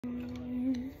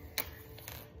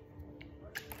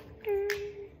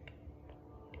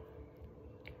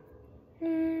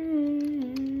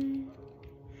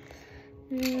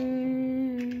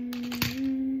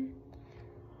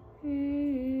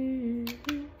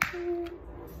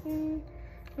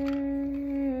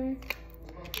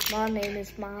My name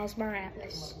is Miles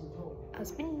Morales. I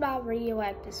was bitten by a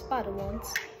radioactive spider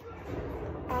once.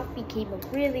 I became a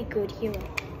really good hero,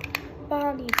 but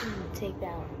I need him to take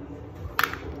down.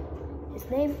 His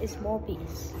name is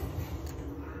Morbius.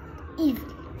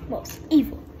 Evil, most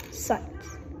evil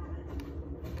science.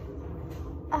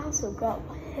 I also got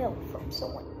help from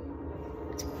someone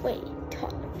that's way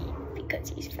taller than me because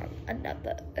he's from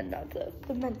another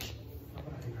dimension.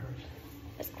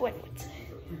 As Gwen would say.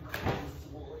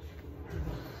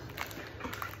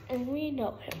 And we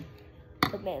know him,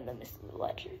 the man, the myth, the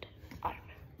legend, Iron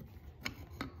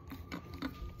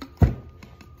Man.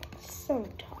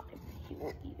 Sometime he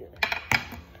will be good,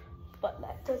 but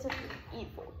that doesn't mean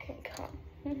evil can come.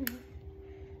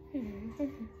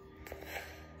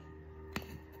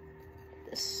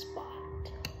 The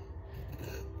spot,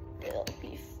 they'll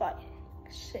be fighting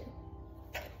soon.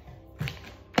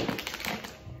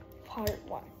 Part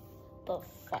 1, the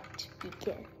fight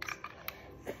begins.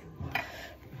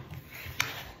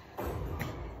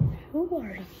 Who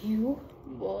are you?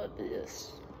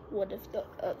 Morbius, one of the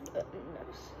other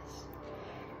nurses.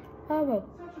 I'm a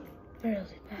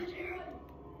really bad hero,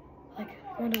 like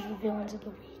one of the villains of the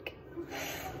week.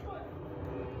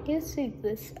 You see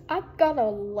this? I've got an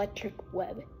electric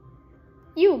web.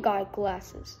 You got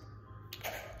glasses,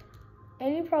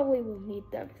 and you probably will need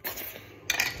them.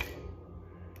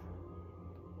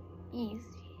 Easy.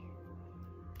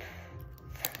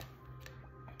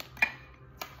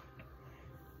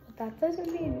 But that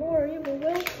doesn't mean more evil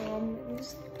will come.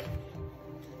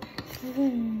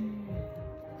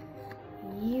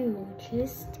 You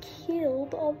just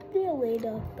killed a villain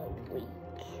of the week.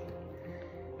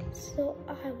 So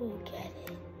I will get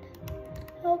it.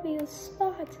 Help me a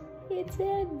spot. It's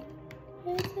in.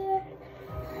 It's in.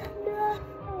 No,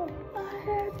 I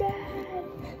heard that.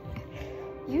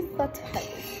 You thought I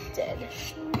was dead.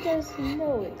 There's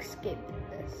no escaping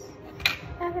this.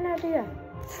 I have an idea.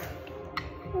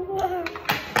 I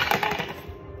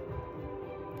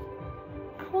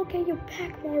will get you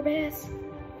back, Morbius.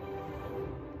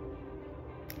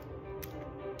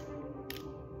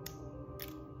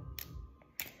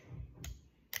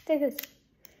 Take this.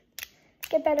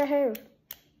 Get better hair.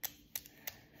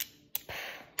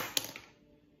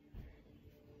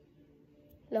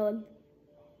 Lol.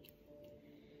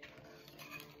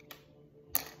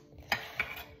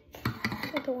 I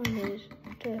don't want me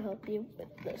to help you with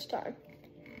this time.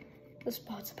 The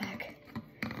spot's back,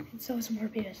 and so is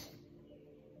Morbius.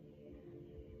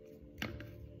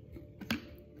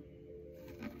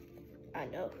 I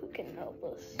know who can help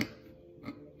us.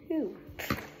 Who?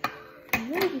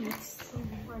 Maybe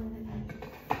someone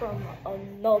from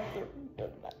another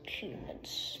dimension in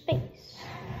space.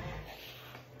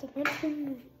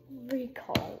 Dimension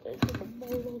recall is if a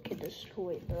mortal can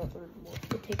destroy another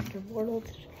mortal. It takes an immortal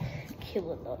to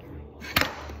kill another.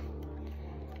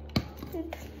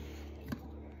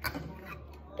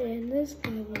 And this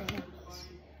guy will help us.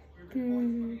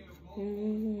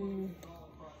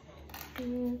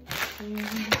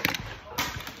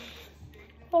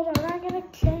 Hold on, I'm gonna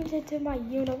change it to my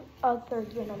other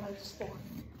universe form.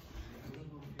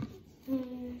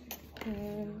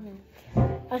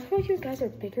 I suppose you guys are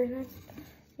bigger than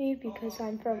me because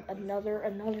I'm from another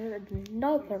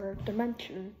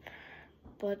dimension.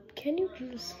 But can you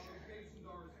just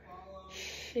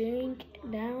shrink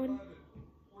down?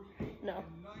 No.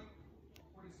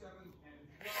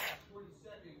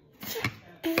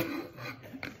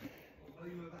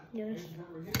 Yes.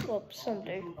 Well,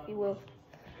 someday you will.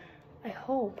 I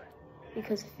hope.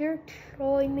 Because if you're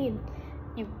trolling me,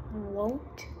 you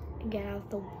won't get out of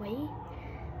the way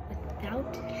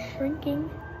without shrinking.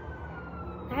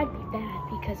 That'd be bad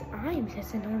because I'm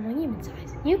just a normal human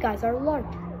size. You guys are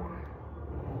large.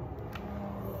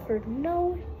 For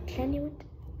no genuine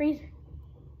reason.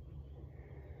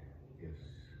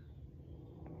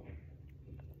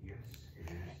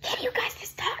 Can you guys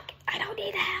just talk? I don't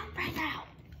need help right now.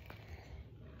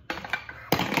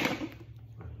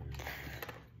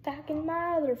 Back in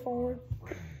my other form.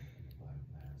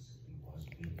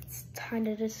 It's time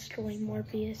to destroy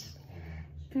Morbius.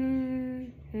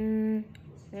 You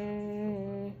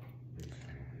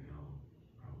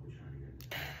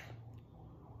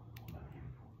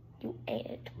ate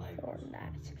it before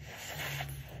that.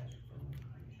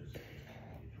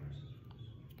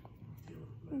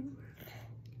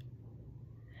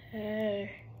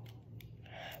 Hey.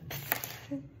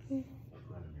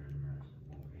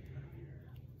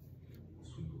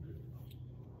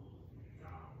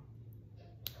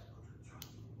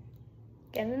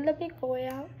 Getting the big boy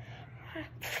out.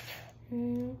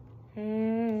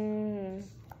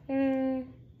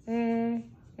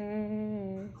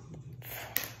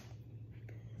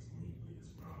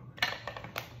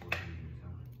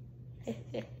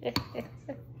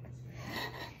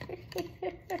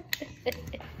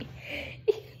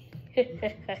 This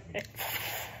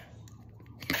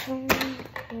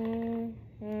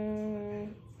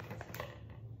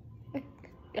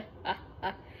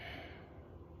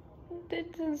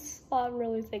is not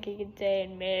really thinking a day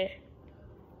in me.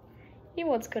 He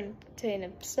once couldn't contain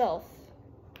himself.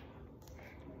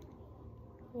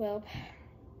 Well,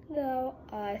 now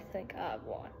I think I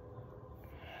won.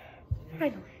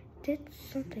 Finally, did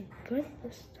something good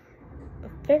this time.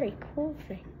 A very cool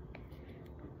thing.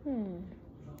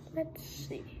 Let's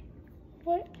see.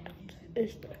 What else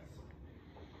is there?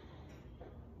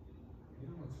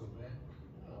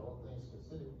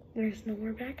 There's no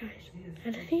more bad guys. I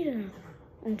defeated them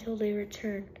until they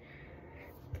return.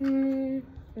 The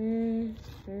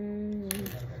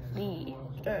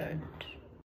end.